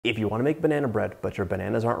If you want to make banana bread, but your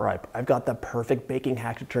bananas aren't ripe, I've got the perfect baking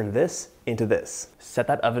hack to turn this into this. Set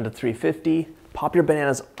that oven to 350, pop your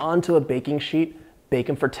bananas onto a baking sheet, bake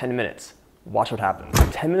them for 10 minutes. Watch what happens.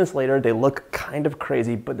 10 minutes later, they look kind of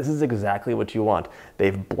crazy, but this is exactly what you want.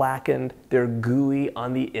 They've blackened, they're gooey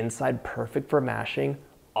on the inside, perfect for mashing.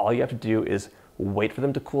 All you have to do is wait for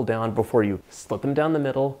them to cool down before you split them down the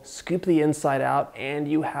middle, scoop the inside out, and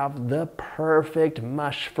you have the perfect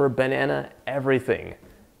mush for banana everything.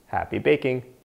 Happy baking!